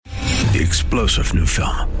The explosive new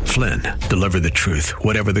film, Flynn, deliver the truth,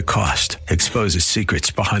 whatever the cost, exposes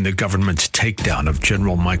secrets behind the government's takedown of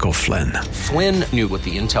General Michael Flynn. Flynn knew what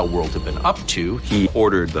the intel world had been up to. He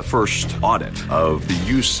ordered the first audit of the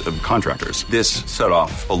use of contractors. This set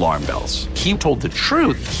off alarm bells. He told the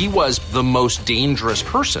truth. He was the most dangerous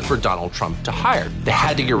person for Donald Trump to hire. They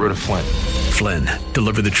had to get rid of Flynn. Flynn,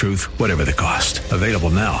 deliver the truth, whatever the cost. Available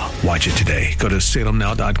now. Watch it today. Go to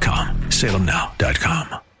salemnow.com.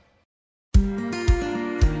 salemnow.com.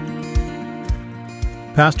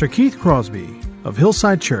 Pastor Keith Crosby of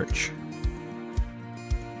Hillside Church.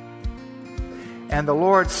 And the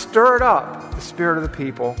Lord stirred up the spirit of the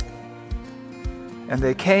people, and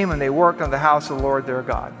they came and they worked on the house of the Lord their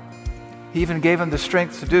God. He even gave them the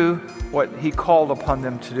strength to do what He called upon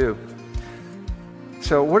them to do.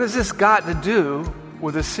 So what has this got to do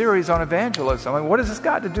with a series on evangelism? I mean, what has this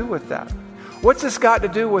got to do with that? What's this got to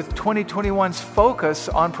do with 2021's focus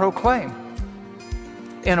on proclaim?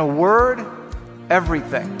 In a word,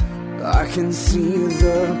 everything. I can see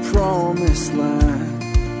the promised land,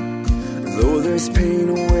 though there's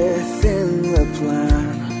pain within the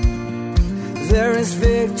plan. There is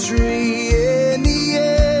victory in the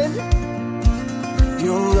end.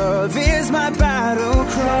 Your love is my battle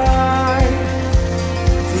cry,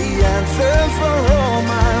 the answer for all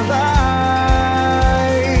my life.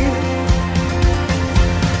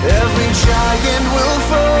 Every giant will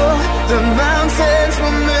fall, the mountains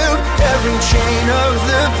will move, every chain of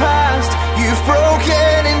the past you've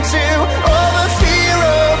broken into. All the fear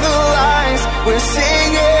of the lies, we're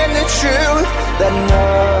singing the truth, that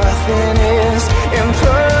nothing is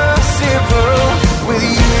impossible with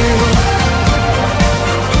you.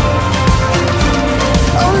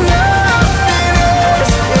 Oh, nothing is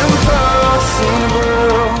impossible.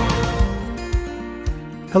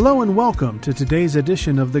 Hello and welcome to today's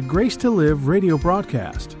edition of the Grace to Live radio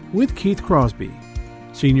broadcast with Keith Crosby,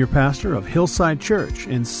 Senior Pastor of Hillside Church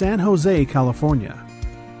in San Jose, California.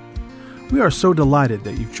 We are so delighted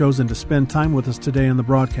that you've chosen to spend time with us today on the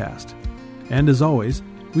broadcast. And as always,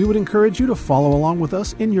 we would encourage you to follow along with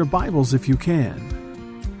us in your Bibles if you can.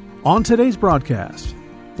 On today's broadcast,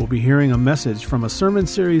 we'll be hearing a message from a sermon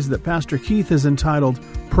series that Pastor Keith has entitled,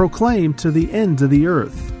 Proclaim to the Ends of the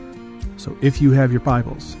Earth. So if you have your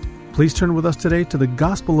Bibles, please turn with us today to the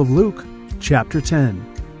Gospel of Luke, chapter 10.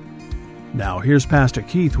 Now here's Pastor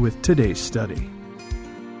Keith with today's study.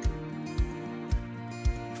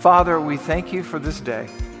 Father, we thank you for this day,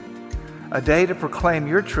 a day to proclaim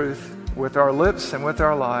your truth with our lips and with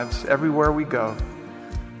our lives everywhere we go,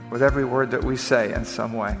 with every word that we say in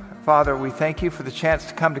some way. Father, we thank you for the chance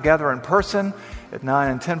to come together in person at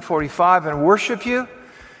 9 and 10:45 and worship you.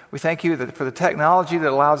 We thank you for the technology that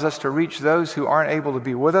allows us to reach those who aren't able to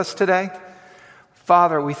be with us today.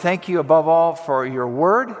 Father, we thank you above all for your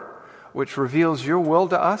word, which reveals your will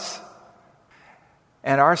to us,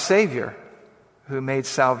 and our Savior, who made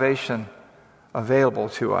salvation available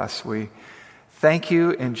to us. We thank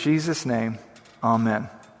you in Jesus' name. Amen.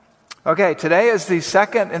 Okay, today is the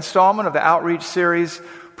second installment of the outreach series,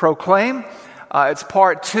 Proclaim. It's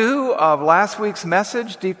part 2 of last week's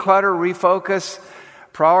message, Declutter, Refocus,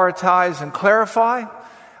 Prioritize, and Clarify.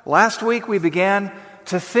 Last week we began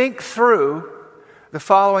to think through the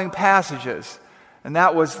following passages. And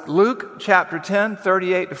that was Luke chapter 10,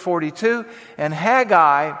 38 to 42, and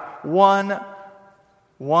Haggai 1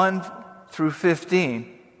 through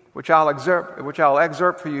 15, which I'll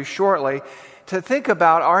excerpt for you shortly, to think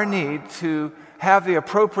about our need to have the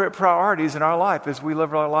appropriate priorities in our life as we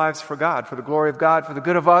live our lives for God, for the glory of God, for the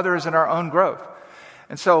good of others, and our own growth.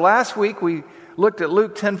 And so last week we looked at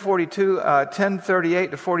Luke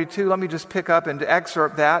 10:38 to 42. Let me just pick up and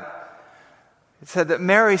excerpt that. It said that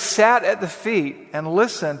Mary sat at the feet and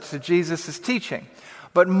listened to Jesus' teaching.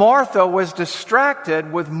 But Martha was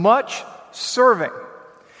distracted with much serving.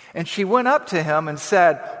 And she went up to him and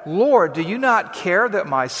said, Lord, do you not care that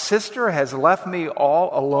my sister has left me all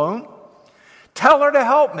alone? Tell her to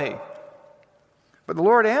help me. But the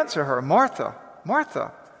Lord answered her, Martha,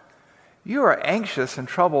 Martha, you are anxious and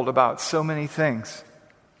troubled about so many things.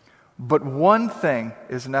 But one thing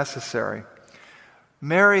is necessary.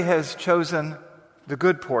 Mary has chosen the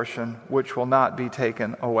good portion, which will not be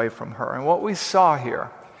taken away from her. And what we saw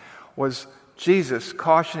here was Jesus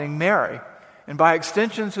cautioning Mary, and by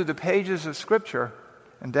extension through the pages of Scripture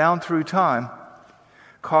and down through time,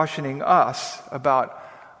 cautioning us about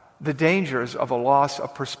the dangers of a loss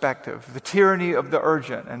of perspective, the tyranny of the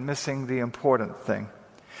urgent and missing the important thing.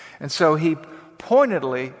 And so he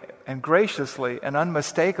pointedly and graciously and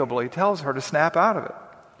unmistakably tells her to snap out of it.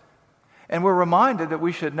 And we're reminded that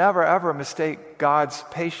we should never, ever mistake God's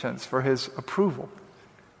patience for His approval.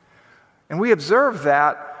 And we observe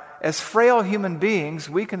that as frail human beings,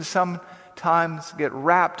 we can sometimes get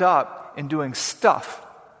wrapped up in doing stuff.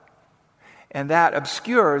 And that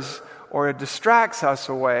obscures or it distracts us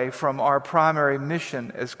away from our primary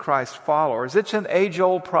mission as Christ followers. It's an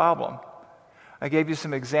age-old problem. I gave you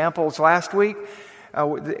some examples last week.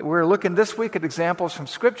 We're looking this week at examples from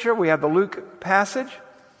Scripture. We have the Luke passage.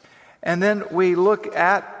 And then we look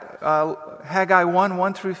at Haggai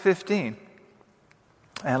 1 through 15.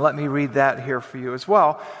 And let me read that here for you as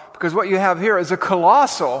well. Because what you have here is a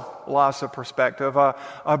colossal loss of perspective,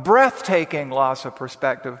 a breathtaking loss of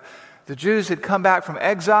perspective. The Jews had come back from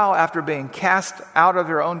exile after being cast out of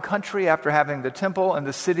their own country, after having the temple and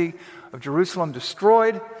the city of Jerusalem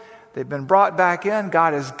destroyed. They've been brought back in.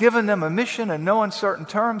 God has given them a mission in no uncertain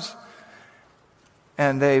terms,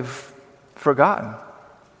 and they've forgotten.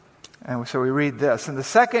 And so we read this. In the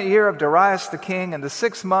 2nd year of Darius the king, in the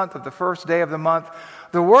 6th month of the 1st day of the month,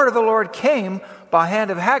 the word of the Lord came by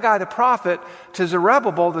hand of Haggai the prophet to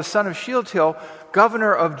Zerubbabel the son of Shealtiel,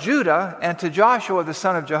 governor of Judah, and to Joshua the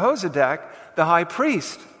son of Jehozadak, the high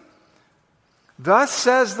priest. Thus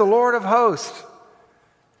says the Lord of hosts,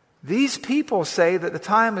 these people say that the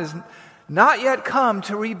time is not yet come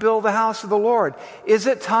to rebuild the house of the Lord. Is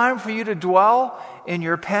it time for you to dwell in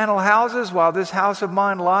your panel houses while this house of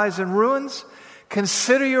mine lies in ruins?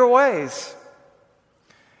 Consider your ways.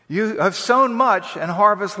 You have sown much and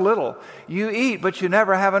harvest little. You eat, but you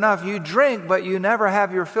never have enough. You drink, but you never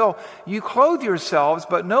have your fill. You clothe yourselves,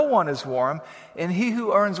 but no one is warm. And he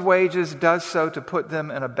who earns wages does so to put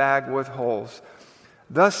them in a bag with holes.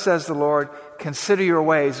 Thus says the Lord, consider your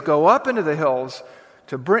ways. Go up into the hills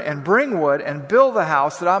and bring wood and build the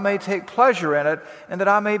house that I may take pleasure in it and that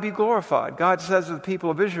I may be glorified. God says to the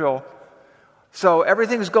people of Israel, so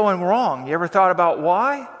everything's going wrong. You ever thought about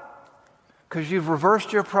why? Because you've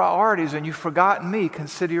reversed your priorities and you've forgotten me.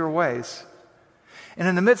 Consider your ways. And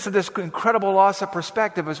in the midst of this incredible loss of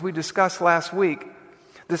perspective, as we discussed last week,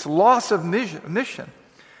 this loss of mission,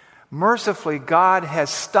 mercifully, God has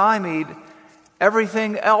stymied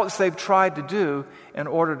everything else they've tried to do in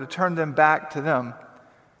order to turn them back to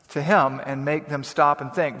Him and make them stop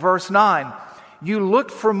and think. Verse 9, you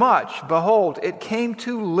looked for much. Behold, it came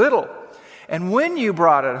too little. And when you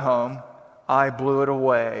brought it home, I blew it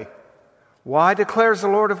away. Why, declares the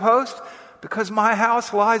Lord of hosts? Because my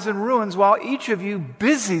house lies in ruins while each of you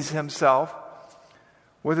busies himself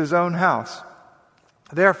with his own house.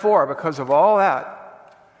 Therefore, because of all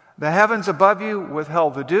that, the heavens above you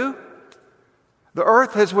withheld the dew, the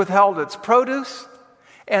earth has withheld its produce,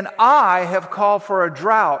 and I have called for a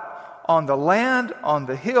drought on the land, on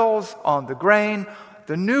the hills, on the grain,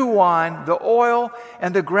 the new wine, the oil,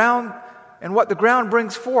 and the ground, and what the ground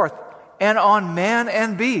brings forth, and on man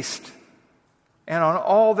and beast, and on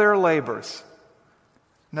all their labors.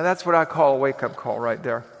 Now that's what I call a wake-up call right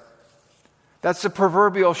there. That's the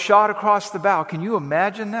proverbial shot across the bow. Can you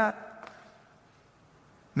imagine that?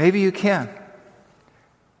 Maybe you can.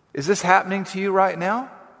 Is this happening to you right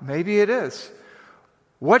now? Maybe it is.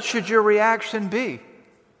 What should your reaction be?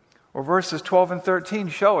 Well, verses 12 and 13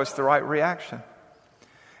 show us the right reaction.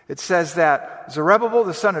 It says that Zerubbabel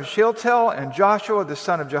the son of Shealtiel and Joshua the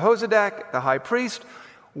son of Jehozadak, the high priest,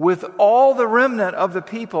 with all the remnant of the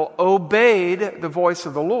people, obeyed the voice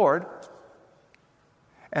of the Lord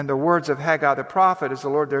and the words of Haggai the prophet, as the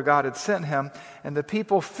Lord their God had sent him. And the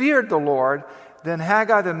people feared the Lord. Then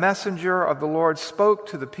Haggai the messenger of the Lord spoke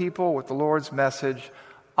to the people with the Lord's message,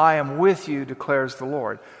 I am with you, declares the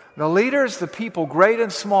Lord. The leaders, the people, great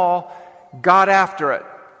and small, got after it.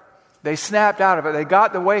 They snapped out of it. They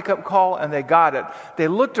got the wake-up call and they got it. They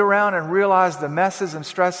looked around and realized the messes and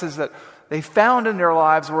stresses that they found in their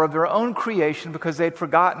lives were of their own creation because they'd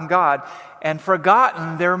forgotten God and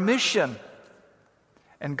forgotten their mission.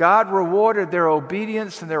 And God rewarded their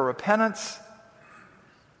obedience and their repentance.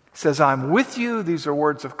 He says, I'm with you. These are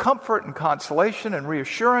words of comfort and consolation and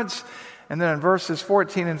reassurance. And then in verses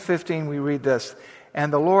 14 and 15 we read this,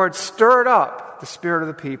 and the Lord stirred up the spirit of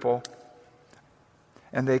the people,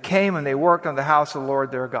 and they came and they worked on the house of the Lord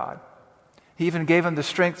their God. He even gave them the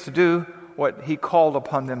strength to do what He called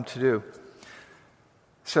upon them to do.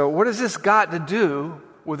 So what has this got to do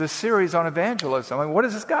with a series on evangelism? I mean, what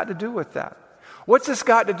has this got to do with that? What's this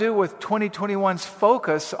got to do with 2021's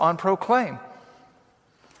focus on proclaim?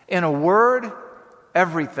 In a word,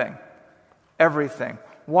 everything. Everything.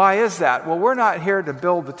 Why is that? Well, we're not here to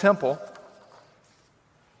build the temple.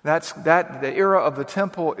 The era of the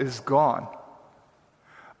temple is gone.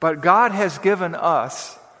 But God has given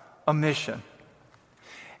us a mission.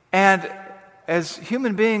 And as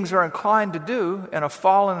human beings are inclined to do in a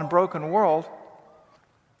fallen and broken world,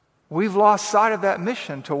 we've lost sight of that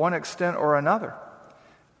mission to one extent or another.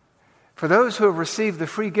 For those who have received the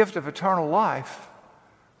free gift of eternal life,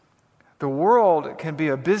 the world can be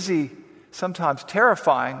a busy, sometimes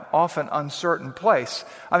terrifying, often uncertain place.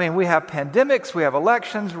 I mean, we have pandemics, we have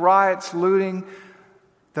elections, riots, looting,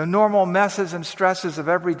 the normal messes and stresses of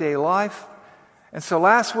everyday life. And so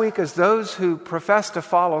last week, as those who profess to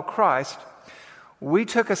follow Christ, we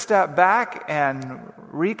took a step back and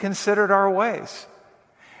reconsidered our ways.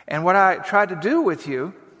 And what I tried to do with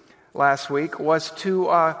you last week was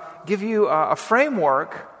to give you a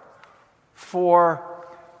framework for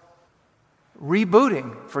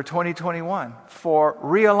rebooting for 2021, for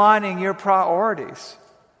realigning your priorities.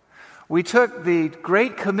 We took the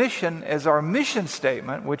Great Commission as our mission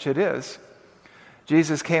statement, which it is.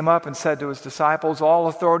 Jesus came up and said to his disciples, "All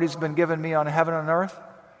authority has been given me on heaven and earth.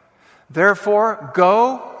 Therefore,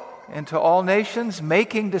 go into all nations,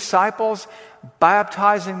 making disciples,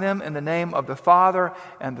 baptizing them in the name of the Father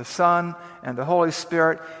and the Son and the Holy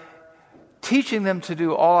Spirit, teaching them to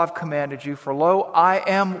do all I've commanded you. For lo, I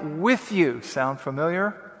am with you." Sound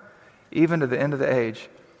familiar? Even to the end of the age.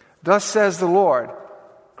 Thus says the Lord.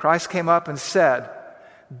 Christ came up and said,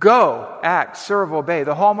 "Go, act, serve, obey."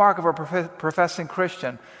 The hallmark of a professing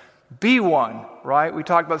Christian. Be one, right? We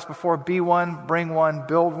talked about this before. Be one, bring one,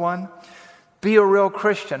 build one. Be a real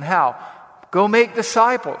Christian. How? Go make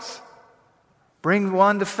disciples. Bring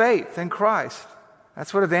one to faith in Christ.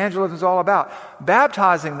 That's what evangelism is all about.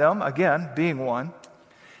 Baptizing them, again, being one.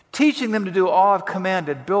 Teaching them to do all I've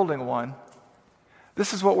commanded, building one.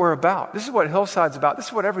 This is what we're about. This is what Hillside's about. This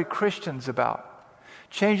is what every Christian's about.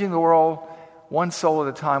 Changing the world one soul at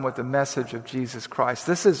a time with the message of Jesus Christ.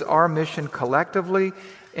 This is our mission collectively,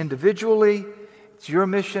 individually. It's your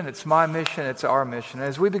mission, it's my mission, it's our mission.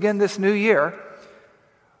 As we begin this new year,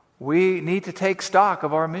 we need to take stock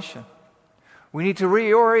of our mission. We need to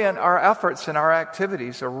reorient our efforts and our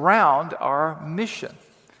activities around our mission.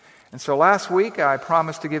 And so last week I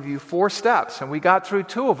promised to give you 4 steps, and we got through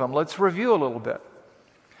 2 of them. Let's review a little bit.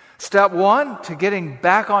 Step 1 to getting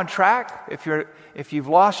back on track, if you've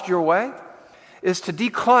lost your way, is to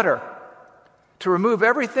declutter, to remove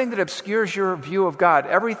everything that obscures your view of God,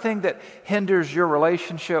 everything that hinders your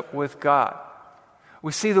relationship with God.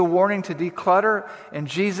 We see the warning to declutter in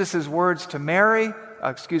Jesus' words to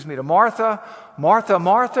Martha. "Martha,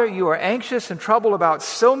 Martha, you are anxious and troubled about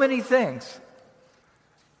so many things."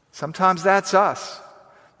 Sometimes that's us.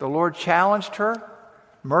 The Lord challenged her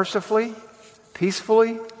mercifully,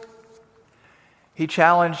 peacefully. He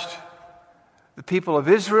challenged the people of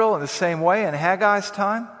Israel in the same way in Haggai's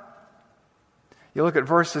time. You look at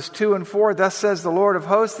verses 2 and 4. "Thus says the Lord of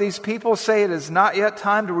hosts, these people say it is not yet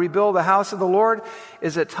time to rebuild the house of the Lord.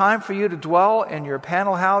 Is it time for you to dwell in your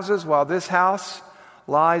panel houses while this house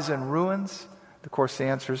lies in ruins?" Of course, the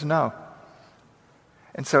answer is no.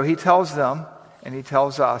 And so he tells them, and he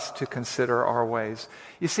tells us to consider our ways.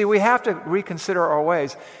 You see, we have to reconsider our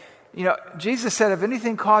ways. You know, Jesus said, if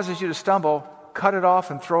anything causes you to stumble, cut it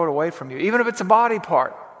off and throw it away from you, even if it's a body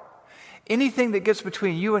part. Anything that gets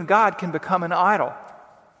between you and God can become an idol.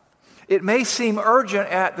 It may seem urgent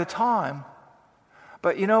at the time,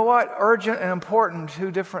 but you know what? Urgent and important,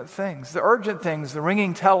 2 different things. The urgent thing is the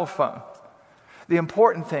ringing telephone. The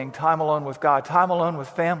important thing, time alone with God, time alone with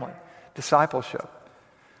family, discipleship.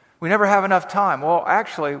 We never have enough time. Well,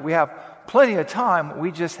 actually, we have plenty of time.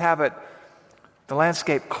 We just have the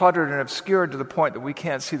landscape cluttered and obscured to the point that we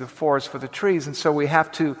can't see the forest for the trees. And so we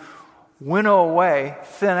have to winnow away,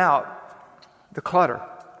 thin out the clutter.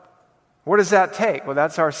 What does that take? Well,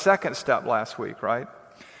 that's our second step last week, right?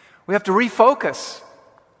 We have to refocus.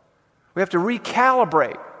 We have to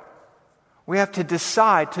recalibrate. We have to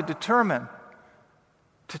decide, to determine,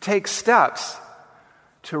 to take steps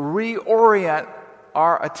to reorient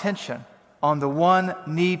our attention on the one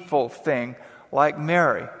needful thing, like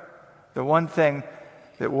Mary, the one thing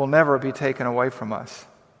that will never be taken away from us.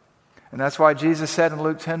 And that's why Jesus said in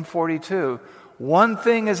Luke 10:42, one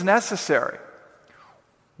thing is necessary.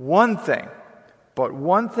 One thing. But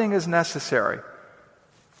one thing is necessary.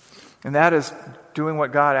 And that is doing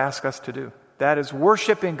what God asks us to do. That is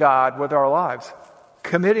worshiping God with our lives,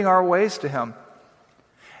 committing our ways to Him.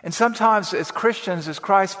 And sometimes as Christians, as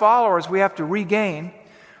Christ followers, we have to re-grasp,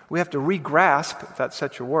 if that's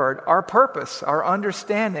such a word, our purpose, our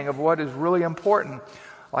understanding of what is really important.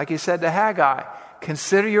 Like he said to Haggai,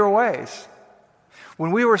 consider your ways. When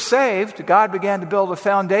we were saved, God began to build a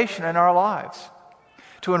foundation in our lives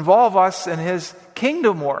to involve us in His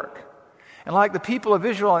kingdom work. And like the people of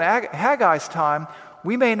Israel in Haggai's time,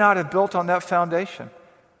 we may not have built on that foundation.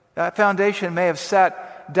 That foundation may have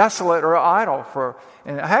sat desolate or idle for,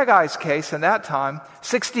 in Haggai's case, in that time,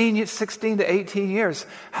 16 to 18 years.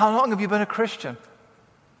 How long have you been a Christian?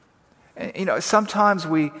 And, sometimes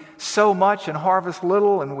we sow much and harvest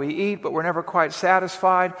little, and we eat, but we're never quite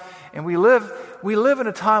satisfied. And we live in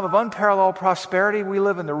a time of unparalleled prosperity. We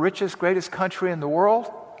live in the richest, greatest country in the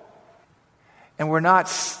world, and we're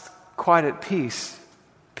not quite at peace.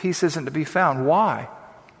 Peace isn't to be found. Why?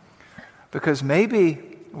 Because maybe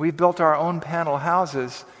we built our own panel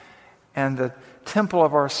houses and the temple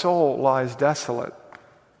of our soul lies desolate.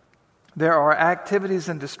 There are activities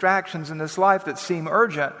and distractions in this life that seem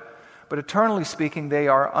urgent, but eternally speaking, they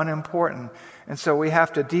are unimportant. And so we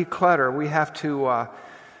have to declutter. We have to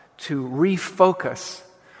refocus.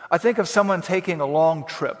 I think of someone taking a long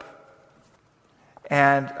trip,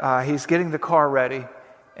 and he's getting the car ready.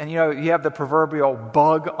 And you have the proverbial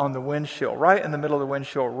bug on the windshield, right in the middle of the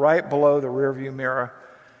windshield, right below the rearview mirror.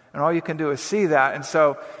 And all you can do is see that. And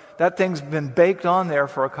so that thing's been baked on there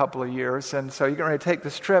for a couple of years. And so you're going to take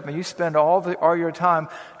this trip, and you spend all your time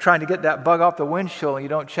trying to get that bug off the windshield, and you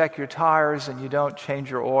don't check your tires, and you don't change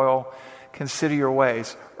your oil. Consider your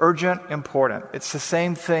ways. Urgent, important. It's the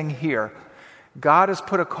same thing here. God has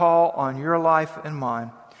put a call on your life and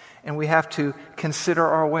mine, and we have to consider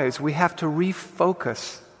our ways. We have to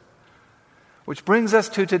refocus. Which brings us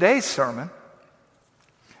to today's sermon,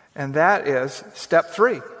 and that is step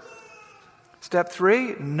 3. Step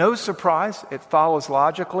 3, no surprise, it follows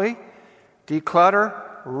logically. Declutter,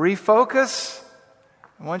 refocus,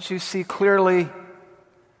 and once you see clearly,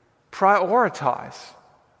 prioritize.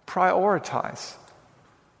 Prioritize.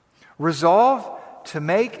 Resolve to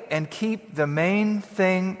make and keep the main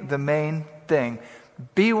thing the main thing.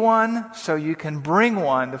 Be one so you can bring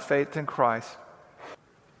one to faith in Christ.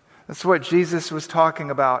 That's what Jesus was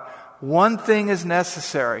talking about. One thing is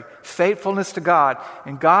necessary, faithfulness to God.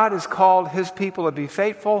 And God has called His people to be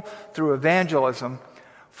faithful through evangelism.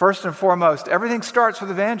 First and foremost, everything starts with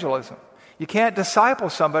evangelism. You can't disciple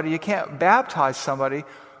somebody, you can't baptize somebody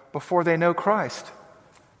before they know Christ.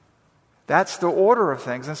 That's the order of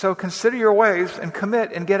things. And so consider your ways and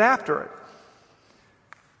commit and get after it.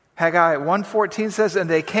 Haggai 1:14 says, and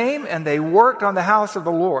they came and they worked on the house of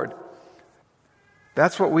the Lord.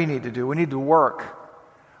 That's what we need to do. We need to work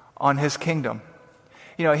on His kingdom.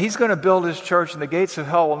 He's going to build His church, and the gates of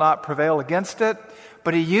hell will not prevail against it,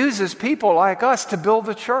 but He uses people like us to build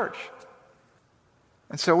the church.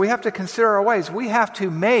 And so we have to consider our ways. We have to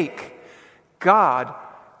make God,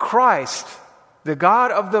 Christ, the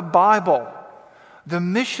God of the Bible, the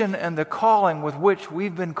mission and the calling with which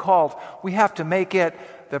we've been called. We have to make it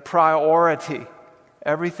the priority.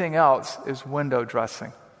 Everything else is window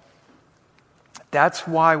dressing. That's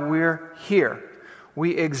why we're here.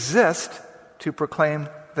 We exist to proclaim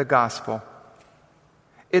the gospel.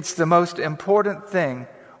 It's the most important thing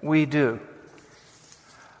we do.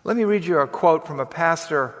 Let me read you a quote from a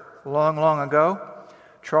pastor long, long ago,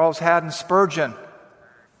 Charles Haddon Spurgeon.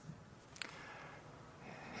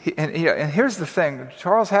 And here's the thing.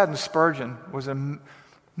 Charles Haddon Spurgeon was a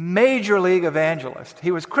major league evangelist.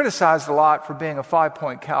 He was criticized a lot for being a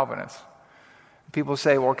 5-point Calvinist. People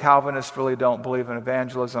say, well, Calvinists really don't believe in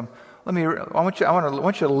evangelism. I want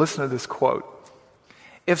you to listen to this quote.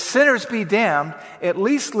 If sinners be damned, at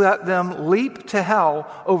least let them leap to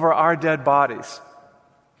hell over our dead bodies.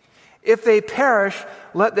 If they perish,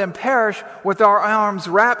 let them perish with our arms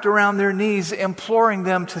wrapped around their knees, imploring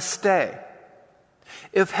them to stay.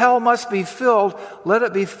 If hell must be filled, let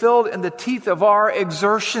it be filled in the teeth of our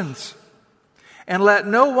exertions. And let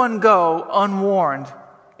no one go unwarned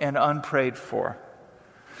and unprayed for.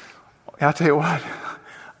 I'll tell you what,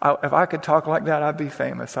 if I could talk like that, I'd be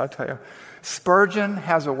famous, I'll tell you. Spurgeon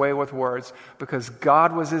has a way with words because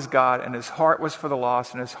God was his God and his heart was for the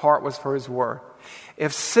lost and his heart was for his word.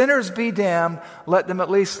 If sinners be damned, let them at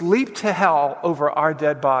least leap to hell over our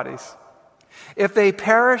dead bodies. If they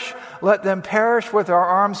perish, let them perish with our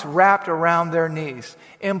arms wrapped around their knees,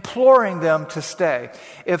 imploring them to stay.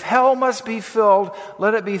 If hell must be filled,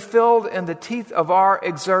 let it be filled in the teeth of our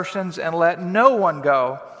exertions, and let no one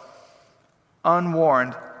go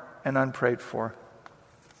unwarned and unprayed for.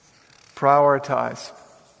 Prioritize.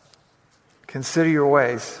 Consider your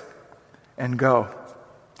ways and go.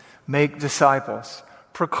 Make disciples.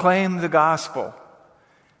 Proclaim the gospel.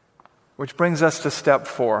 Which brings us to step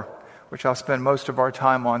 4, which I'll spend most of our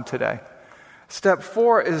time on today. Step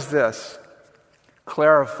 4 is this: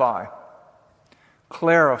 clarify.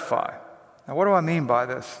 Clarify. Now, what do I mean by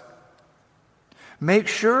this? Make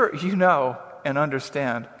sure you know and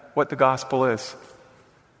understand what the gospel is.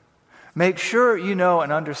 Make sure you know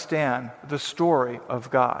and understand the story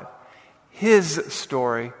of God. His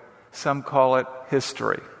story, some call it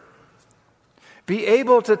history. Be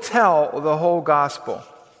able to tell the whole gospel.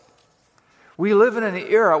 We live in an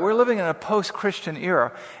era, we're living in a post-Christian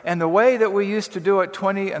era, and the way that we used to do it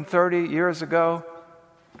 20 and 30 years ago,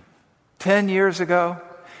 10 years ago,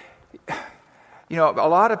 a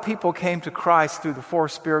lot of people came to Christ through the 4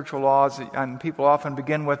 spiritual laws, and people often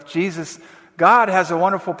begin with, Jesus, God has a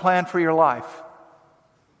wonderful plan for your life.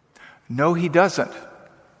 No, He doesn't.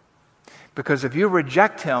 Because if you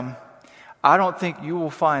reject Him, I don't think you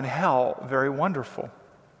will find hell very wonderful.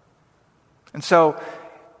 And so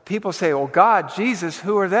people say, well, God, Jesus,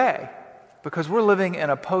 who are they? Because we're living in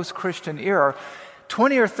a post-Christian era.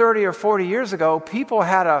 20 or 30 or 40 years ago,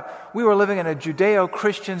 we were living in a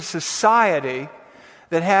Judeo-Christian society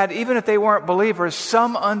that had, even if they weren't believers,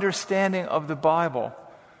 some understanding of the Bible.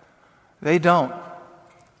 They don't.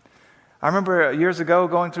 I remember years ago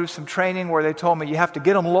going through some training where they told me you have to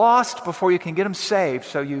get them lost before you can get them saved.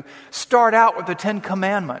 So you start out with the 10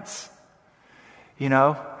 Commandments.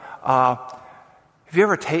 Have you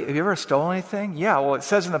ever stolen anything? Yeah, well, it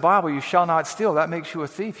says in the Bible, you shall not steal. That makes you a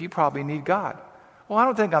thief. You probably need God. Well, I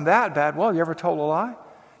don't think I'm that bad. Well, you ever told a lie?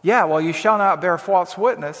 Yeah, well, you shall not bear false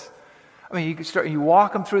witness. I mean, you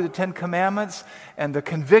walk them through the 10 Commandments, and the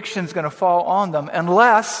conviction's going to fall on them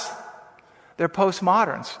unless they're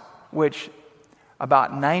postmoderns, which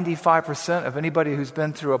about 95% of anybody who's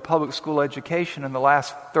been through a public school education in the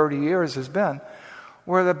last 30 years has been,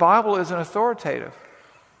 where the Bible isn't authoritative.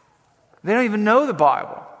 They don't even know the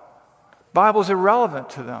Bible. The Bible's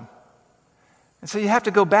irrelevant to them. And so you have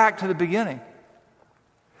to go back to the beginning.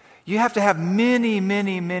 You have to have many,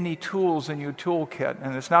 many, many tools in your toolkit,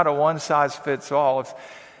 and it's not a one-size-fits-all. If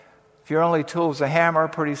your only tool is a hammer,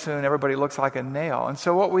 pretty soon everybody looks like a nail. And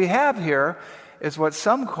so what we have here is what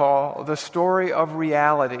some call the story of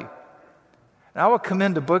reality. And I will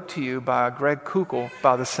commend a book to you by Greg Koukl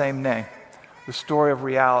by the same name, The Story of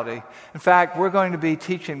Reality. In fact, we're going to be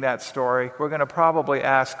teaching that story. We're going to probably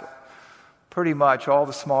ask pretty much all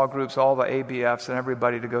the small groups, all the ABFs, and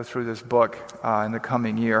everybody to go through this book in the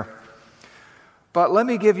coming year. But let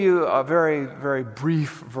me give you a very, very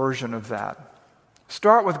brief version of that.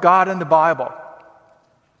 Start with God in the Bible.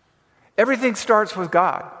 Everything starts with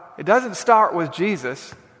God. It doesn't start with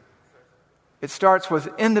Jesus. It starts with,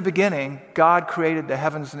 in the beginning, God created the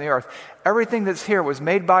heavens and the earth. Everything that's here was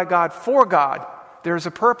made by God for God. There's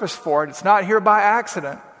a purpose for it. It's not here by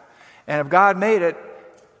accident. And if God made it,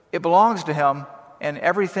 it belongs to Him, and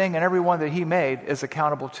everything and everyone that He made is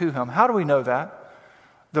accountable to Him. How do we know that?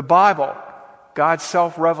 The Bible, God's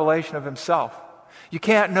self-revelation of Himself. You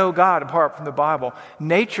can't know God apart from the Bible.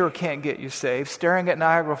 Nature can't get you saved. Staring at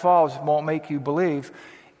Niagara Falls won't make you believe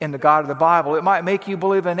in the God of the Bible. It might make you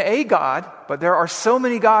believe in a God, but there are so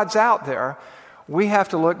many gods out there, we have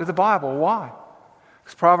to look to the Bible. Why?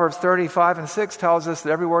 Because Proverbs 35:6 tells us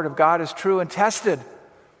that every word of God is true and tested.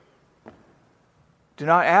 Do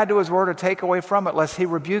not add to His word or take away from it, lest He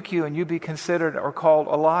rebuke you and you be considered or called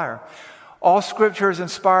a liar. All Scripture is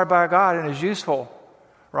inspired by God and is useful,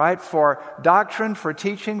 right? For doctrine, for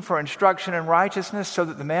teaching, for instruction in righteousness, so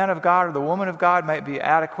that the man of God or the woman of God might be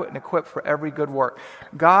adequate and equipped for every good work.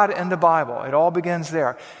 God and the Bible, it all begins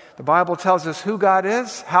there. The Bible tells us who God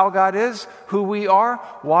is, how God is, who we are,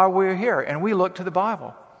 why we're here, and we look to the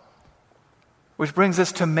Bible. Which brings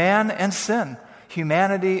us to man and sin,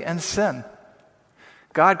 humanity and sin.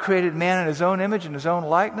 God created man in His own image and His own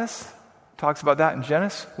likeness. Talks about that in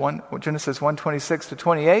Genesis 1:26 to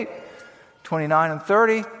 28, 29 and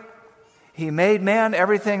 30. He made man.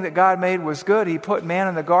 Everything that God made was good. He put man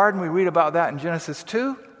in the garden. We read about that in Genesis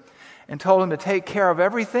 2. And told him to take care of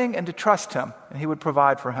everything and to trust Him, and He would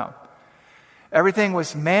provide for him. Everything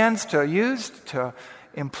was man's to use, to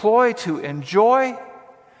employ, to enjoy,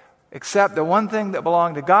 except the one thing that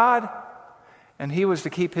belonged to God, and He was to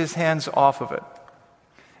keep His hands off of it.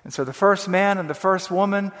 And so the first man and the first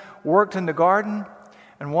woman worked in the garden,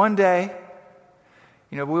 and one day,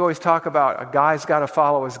 we always talk about a guy's got to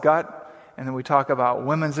follow his gut, and then we talk about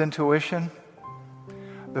women's intuition.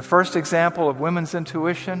 The first example of women's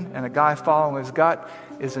intuition and a guy following his gut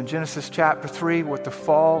is in Genesis chapter 3 with the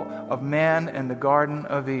fall of man in the Garden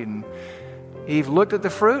of Eden. Eve looked at the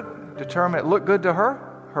fruit, determined it looked good to her.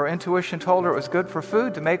 Her intuition told her it was good for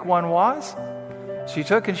food to make one wise. She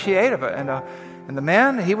took and she ate of it. And the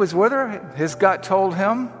man, he was with her. His gut told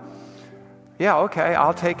him, yeah, okay,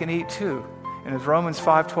 I'll take and eat too. And as Romans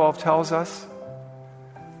 5:12 tells us,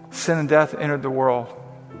 sin and death entered the world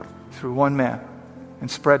through one man and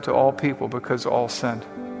spread to all people because all sinned.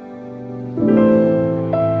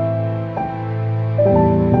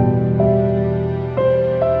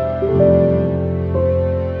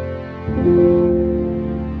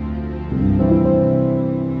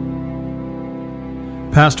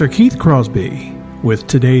 Pastor Keith Crosby with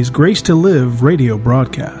today's Grace to Live radio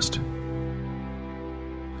broadcast.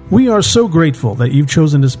 We are so grateful that you've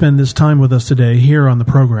chosen to spend this time with us today here on the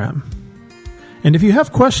program. And if you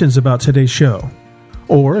have questions about today's show,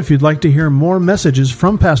 or if you'd like to hear more messages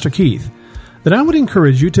from Pastor Keith, then I would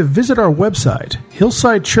encourage you to visit our website,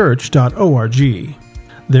 hillsidechurch.org.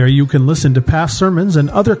 There you can listen to past sermons and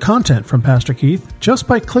other content from Pastor Keith just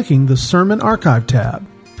by clicking the Sermon Archive tab.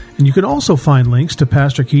 And you can also find links to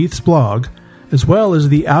Pastor Keith's blog, as well as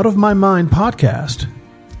the Out of My Mind podcast.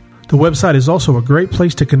 The website is also a great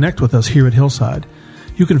place to connect with us here at Hillside.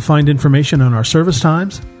 You can find information on our service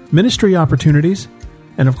times, ministry opportunities,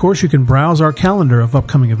 and of course you can browse our calendar of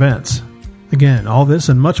upcoming events. Again, all this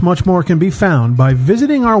and much, much more can be found by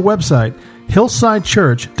visiting our website,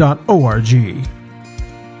 hillsidechurch.org.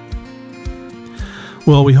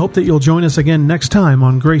 Well, we hope that you'll join us again next time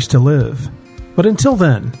on Grace to Live. But until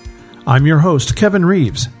then, I'm your host, Kevin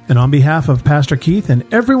Reeves, and on behalf of Pastor Keith and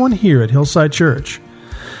everyone here at Hillside Church,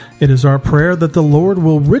 it is our prayer that the Lord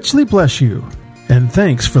will richly bless you, and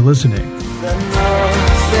thanks for listening.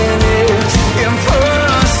 Nothing is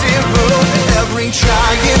impossible. Every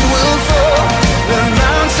giant will fall. The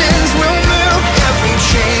mountains will move. Every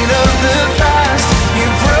chain of the past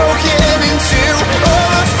you've broken into. All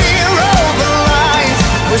the fear, all the lies.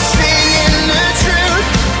 We're seeing the truth.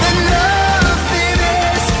 That nothing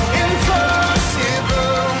is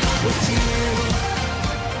impossible with you.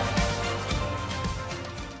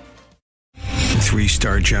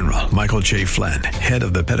 3-star General Michael J. Flynn, head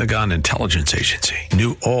of the Pentagon Intelligence Agency,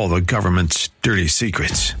 knew all the government's dirty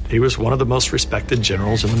secrets. He was one of the most respected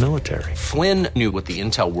generals in the military. Flynn knew what the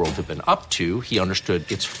intel world had been up to. He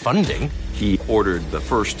understood its funding. He ordered the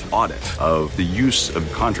first audit of the use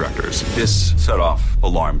of contractors. This set off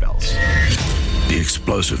alarm bells. The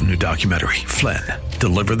explosive new documentary, Flynn,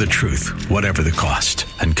 Deliver the Truth, Whatever the Cost,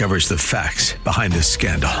 uncovers the facts behind this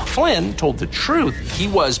scandal. Flynn told the truth. He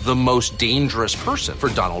was the most dangerous person for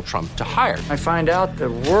Donald Trump to hire. I find out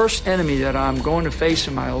the worst enemy that I'm going to face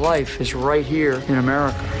in my life is right here in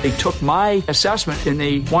America. They took my assessment and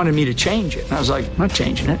they wanted me to change it. And I was like, I'm not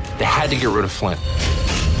changing it. They had to get rid of Flynn.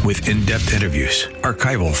 With in-depth interviews,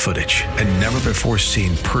 archival footage, and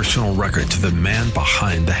never-before-seen personal records of the man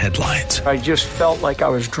behind the headlines. I just felt like I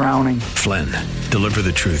was drowning. Flynn, Deliver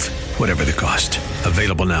the Truth, Whatever the Cost.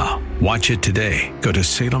 Available now. Watch it today. Go to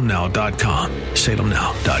salemnow.com.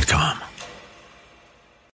 salemnow.com.